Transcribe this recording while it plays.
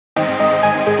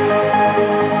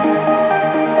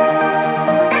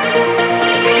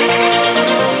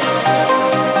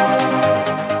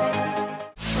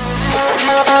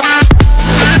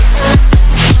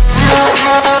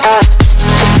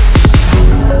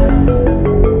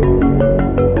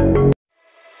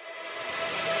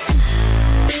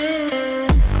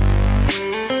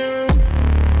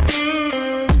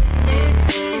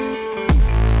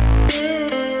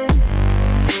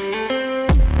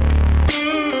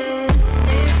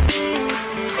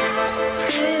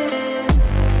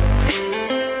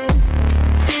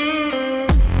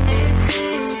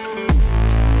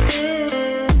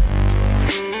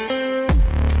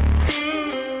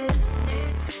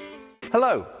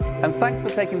and thanks for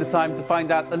taking the time to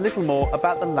find out a little more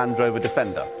about the Land Rover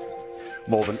Defender.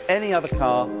 More than any other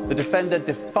car, the Defender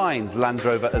defines Land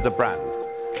Rover as a brand.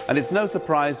 And it's no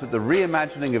surprise that the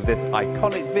reimagining of this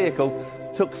iconic vehicle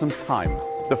took some time.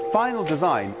 The final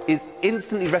design is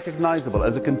instantly recognizable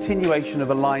as a continuation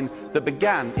of a line that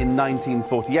began in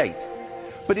 1948.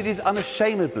 But it is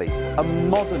unashamedly a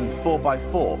modern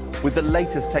 4x4 with the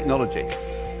latest technology.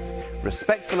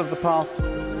 Respectful of the past,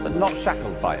 but not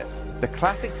shackled by it. The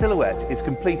classic silhouette is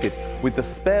completed with the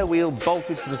spare wheel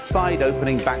bolted to the side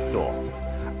opening back door.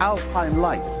 Alpine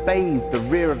lights bathe the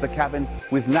rear of the cabin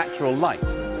with natural light.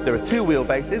 There are two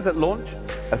wheelbases at launch,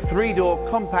 a 3-door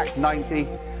compact 90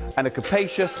 and a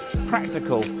capacious,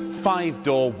 practical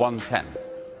 5-door 110.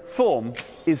 Form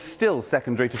is still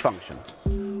secondary to function.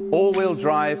 All-wheel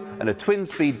drive and a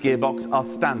twin-speed gearbox are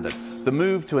standard. The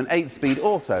move to an 8-speed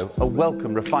auto, a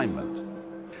welcome refinement.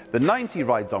 The 90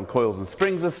 rides on coils and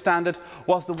springs as standard,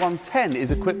 whilst the 110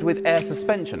 is equipped with air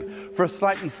suspension for a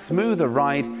slightly smoother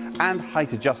ride and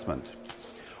height adjustment.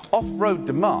 Off-road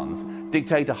demands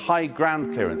dictate a high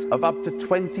ground clearance of up to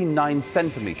 29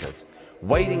 centimetres,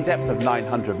 wading depth of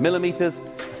 900 millimetres,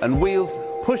 and wheels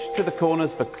pushed to the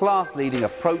corners for class-leading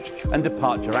approach and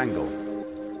departure angles.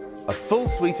 A full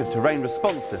suite of terrain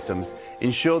response systems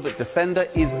ensure that Defender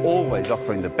is always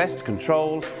offering the best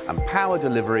control and power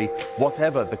delivery,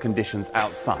 whatever the conditions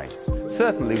outside.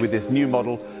 Certainly with this new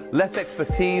model, less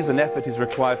expertise and effort is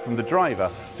required from the driver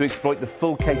to exploit the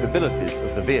full capabilities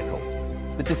of the vehicle.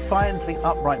 The defiantly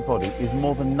upright body is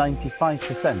more than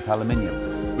 95%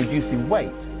 aluminium, reducing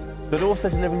weight, but also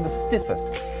delivering the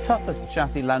stiffest, toughest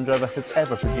chassis Land Rover has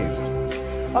ever produced.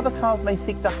 Other cars may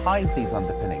seek to hide these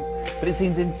underpinnings, but it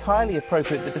seems entirely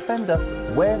appropriate that Defender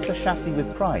wears the chassis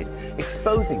with pride,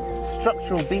 exposing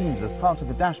structural beams as part of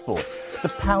the dashboard, the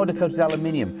powder-coated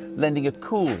aluminium lending a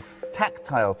cool,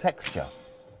 tactile texture.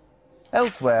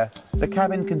 Elsewhere, the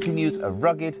cabin continues a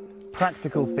rugged,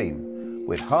 practical theme,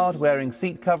 with hard-wearing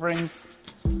seat coverings,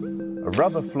 a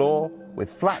rubber floor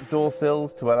with flat door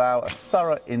sills to allow a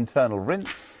thorough internal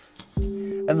rinse,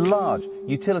 and large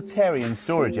utilitarian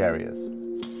storage areas.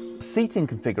 The seating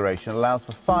configuration allows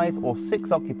for 5 or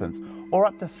 6 occupants, or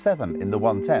up to 7 in the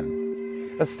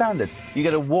 110. As standard, you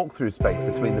get a walk-through space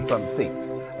between the front seats,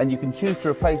 and you can choose to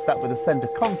replace that with a centre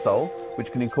console,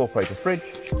 which can incorporate a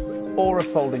fridge, or a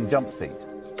folding jump seat.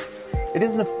 It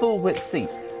isn't a full-width seat,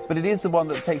 but it is the one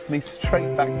that takes me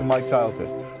straight back to my childhood,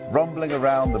 rumbling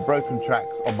around the broken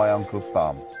tracks on my uncle's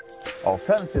farm.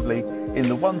 Alternatively, in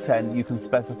the 110 you can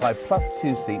specify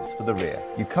 +2 seats for the rear.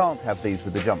 You can't have these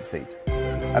with the jump seat.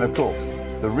 And of course,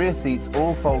 the rear seats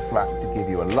all fold flat to give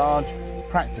you a large,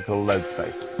 practical load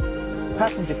space.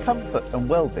 Passenger comfort and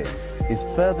well-being is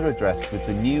further addressed with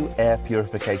the new air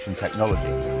purification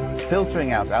technology,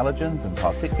 filtering out allergens and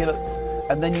particulates,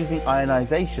 and then using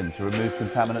ionisation to remove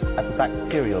contaminants at a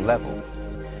bacterial level.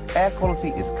 Air quality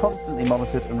is constantly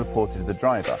monitored and reported to the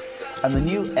driver, and the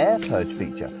new air purge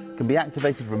feature can be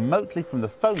activated remotely from the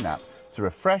phone app to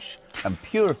refresh and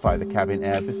purify the cabin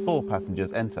air before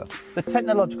passengers enter. The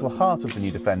technological heart of the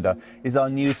new Defender is our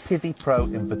new Pivi Pro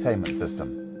infotainment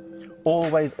system.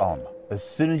 Always on. As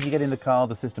soon as you get in the car,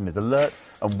 the system is alert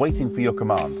and waiting for your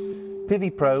command. Pivi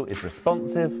Pro is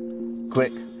responsive,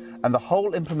 quick, and the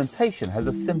whole implementation has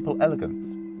a simple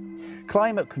elegance.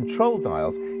 Climate control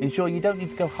dials ensure you don't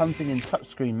need to go hunting in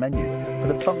touchscreen menus for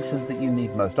the functions that you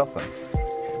need most often.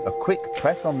 A quick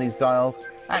press on these dials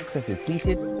accesses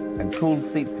heated and cooled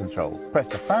seat controls. Press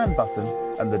the fan button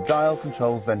and the dial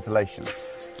controls ventilation.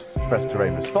 Press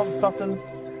terrain response button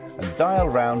and dial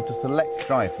round to select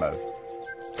drive mode.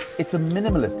 It's a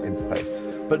minimalist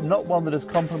interface, but not one that has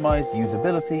compromised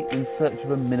usability in search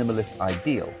of a minimalist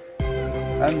ideal.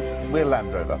 And we're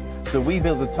Land Rover, so we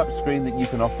build a touchscreen that you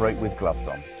can operate with gloves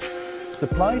on.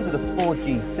 Supplied with a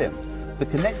 4G SIM, the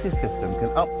connected system can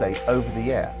update over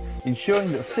the air,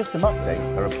 ensuring that system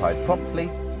updates are applied promptly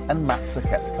and maps are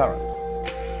kept current.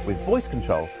 With voice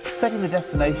control, setting the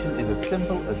destination is as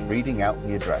simple as reading out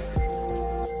the address.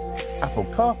 Apple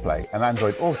CarPlay and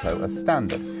Android Auto are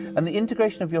standard, and the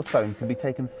integration of your phone can be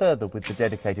taken further with the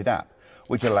dedicated app,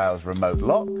 which allows remote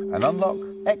lock and unlock,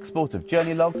 export of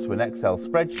journey logs to an Excel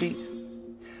spreadsheet,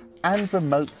 and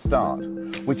remote start,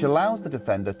 which allows the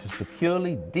Defender to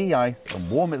securely de-ice and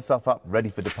warm itself up ready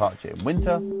for departure in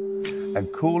winter,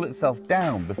 and cool itself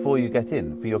down before you get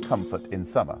in for your comfort in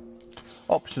summer.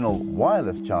 Optional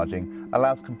wireless charging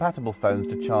allows compatible phones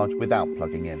to charge without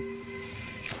plugging in.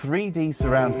 3D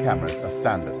surround cameras are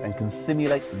standard and can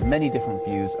simulate many different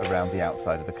views around the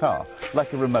outside of the car,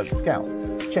 like a remote scout,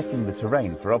 checking the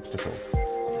terrain for obstacles.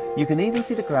 You can even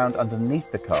see the ground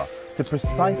underneath the car to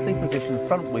precisely position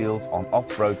front wheels on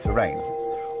off-road terrain,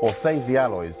 or save the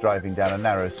alloys driving down a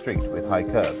narrow street with high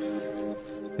curbs.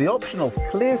 The optional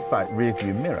clear sight rear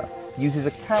view mirror uses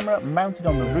a camera mounted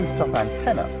on the rooftop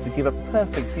antenna to give a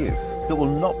perfect view that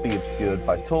will not be obscured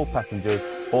by tall passengers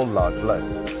or large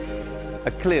loads.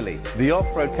 Clearly, the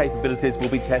off-road capabilities will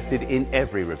be tested in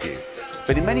every review,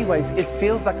 but in many ways it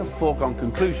feels like a foregone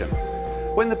conclusion.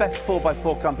 When the best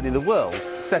 4x4 company in the world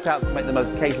set out to make the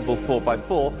most capable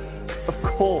 4x4, of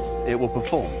course it will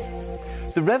perform.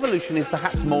 The revolution is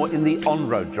perhaps more in the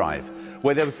on-road drive,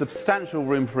 where there was substantial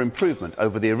room for improvement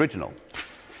over the original.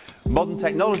 Modern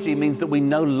technology means that we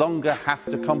no longer have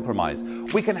to compromise.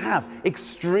 We can have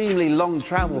extremely long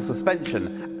travel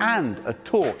suspension and a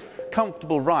taut,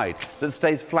 comfortable ride that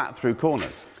stays flat through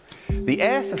corners. The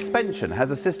air suspension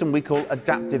has a system we call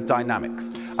adaptive dynamics,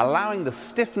 allowing the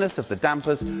stiffness of the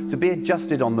dampers to be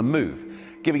adjusted on the move,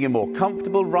 giving a more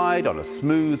comfortable ride on a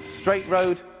smooth, straight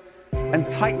road, and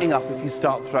tightening up if you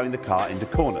start throwing the car into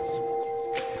corners.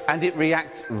 And it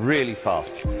reacts really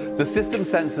fast. The system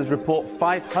sensors report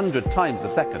 500 times a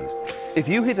second. If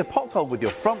you hit a pothole with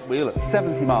your front wheel at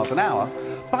 70 miles an hour,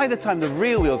 by the time the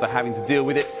rear wheels are having to deal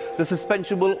with it, the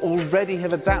suspension will already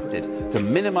have adapted to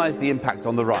minimize the impact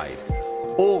on the ride,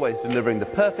 always delivering the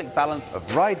perfect balance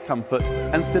of ride comfort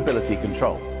and stability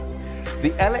control.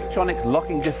 The electronic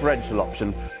locking differential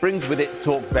option brings with it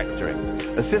torque vectoring,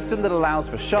 a system that allows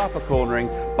for sharper cornering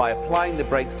by applying the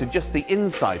brakes to just the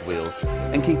inside wheels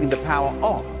and keeping the power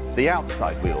on the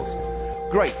outside wheels.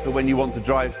 Great for when you want to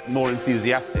drive more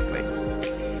enthusiastically.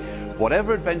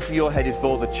 Whatever adventure you're headed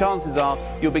for, the chances are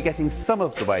you'll be getting some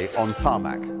of the way on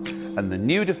tarmac. And the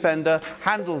new Defender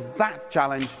handles that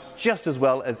challenge just as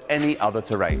well as any other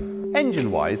terrain.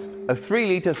 Engine-wise, a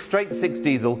 3-litre straight-six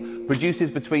diesel produces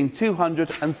between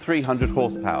 200 and 300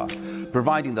 horsepower,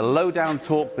 providing the low-down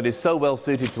torque that is so well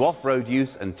suited to off-road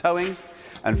use and towing,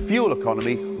 and fuel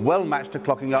economy well matched to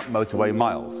clocking up motorway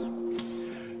miles.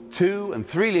 2- and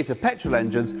 3-litre petrol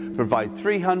engines provide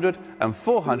 300 and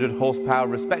 400 horsepower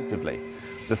respectively,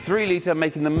 the 3-litre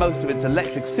making the most of its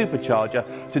electric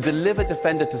supercharger to deliver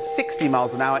Defender to 60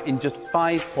 miles an hour in just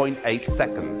 5.8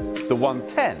 seconds. The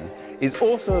 110 is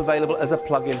also available as a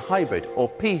plug-in hybrid, or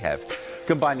PHEV,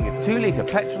 combining a 2-litre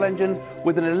petrol engine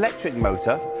with an electric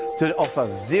motor to offer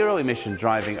zero-emission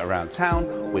driving around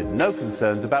town with no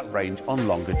concerns about range on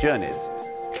longer journeys.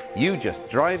 You just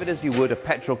drive it as you would a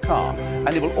petrol car, and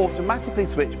it will automatically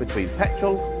switch between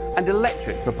petrol and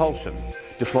electric propulsion,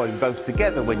 deploying both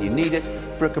together when you need it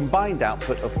for a combined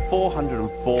output of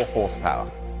 404 horsepower.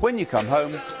 When you come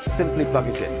home, simply plug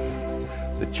it in.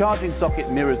 The charging socket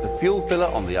mirrors the fuel filler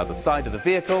on the other side of the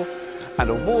vehicle, and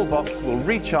a wall box will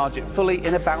recharge it fully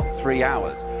in about 3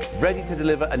 hours, ready to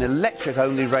deliver an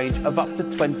electric-only range of up to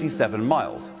 27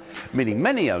 miles, meaning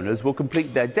many owners will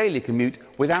complete their daily commute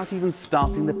without even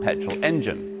starting the petrol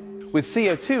engine. With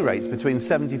CO2 rates between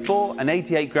 74 and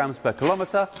 88 grams per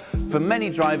kilometre, for many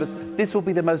drivers this will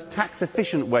be the most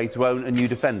tax-efficient way to own a new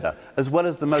Defender, as well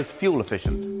as the most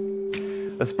fuel-efficient.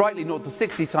 A sprightly 0 to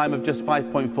 60 time of just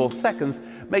 5.4 seconds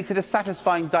makes it a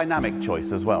satisfying dynamic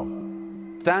choice as well.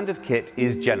 Standard kit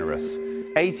is generous.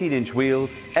 18-inch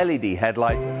wheels, LED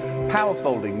headlights, power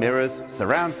folding mirrors,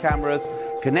 surround cameras,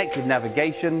 connected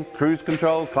navigation, cruise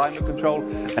control, climate control,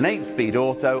 an 8-speed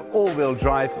auto, all-wheel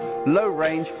drive, low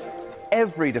range.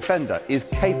 Every Defender is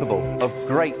capable of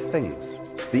great things.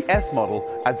 The S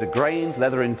model adds a grained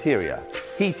leather interior,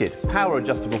 heated,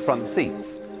 power-adjustable front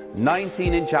seats,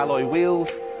 19-inch alloy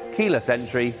wheels, keyless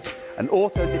entry, an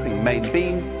auto-dipping main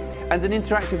beam, and an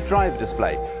interactive driver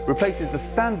display replaces the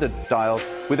standard dial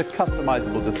with a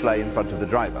customizable display in front of the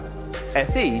driver.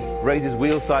 SE raises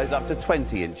wheel size up to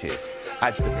 20 inches,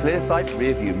 adds the clear sight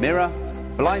rear view mirror,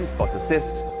 blind spot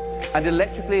assist, and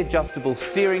electrically adjustable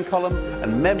steering column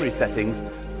and memory settings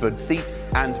for seat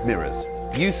and mirrors,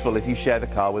 useful if you share the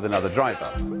car with another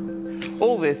driver.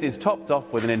 All this is topped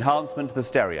off with an enhancement to the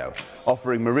stereo,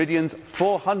 offering Meridian's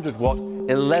 400-watt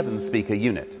 11-speaker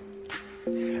unit.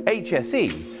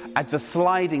 HSE adds a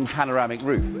sliding panoramic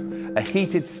roof, a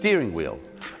heated steering wheel,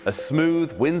 a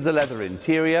smooth Windsor leather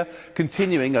interior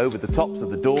continuing over the tops of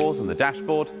the doors and the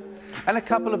dashboard, and a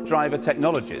couple of driver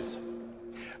technologies.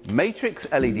 Matrix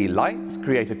LED lights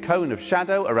create a cone of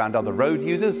shadow around other road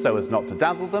users so as not to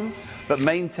dazzle them, but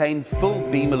maintain full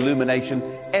beam illumination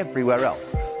everywhere else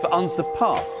for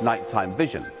unsurpassed nighttime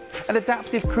vision, and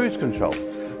adaptive cruise control,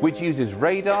 which uses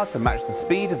radar to match the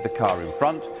speed of the car in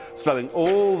front, slowing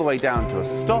all the way down to a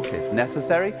stop if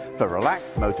necessary for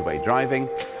relaxed motorway driving,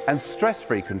 and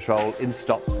stress-free control in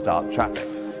stop-start traffic.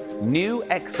 New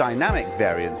X-Dynamic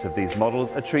variants of these models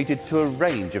are treated to a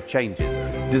range of changes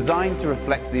designed to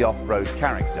reflect the off-road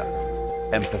character,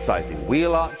 emphasizing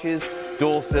wheel arches,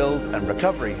 door sills and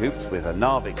recovery hoops with a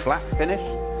Narvik black finish,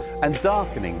 and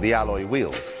darkening the alloy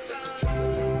wheels.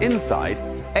 Inside,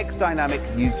 X-Dynamic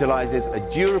utilizes a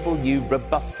durable new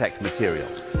Robustech material,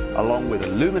 along with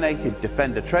illuminated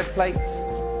Defender tread plates,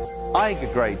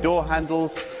 Eiger grey door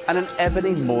handles and an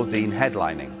ebony Morzine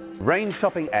headlining.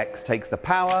 Range-topping X takes the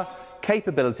power,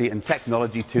 capability and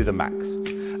technology to the max.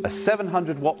 A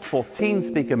 700-watt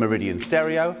 14-speaker Meridian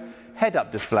stereo,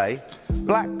 head-up display,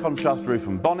 black contrast roof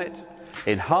and bonnet,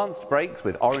 enhanced brakes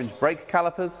with orange brake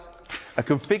calipers, a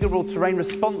configurable terrain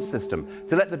response system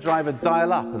to let the driver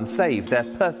dial up and save their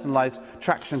personalised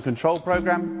traction control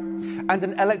program, and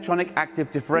an electronic active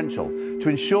differential to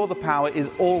ensure the power is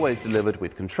always delivered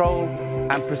with control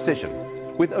and precision.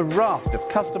 With a raft of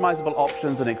customisable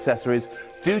options and accessories,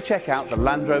 do check out the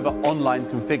Land Rover online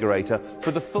configurator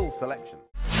for the full selection.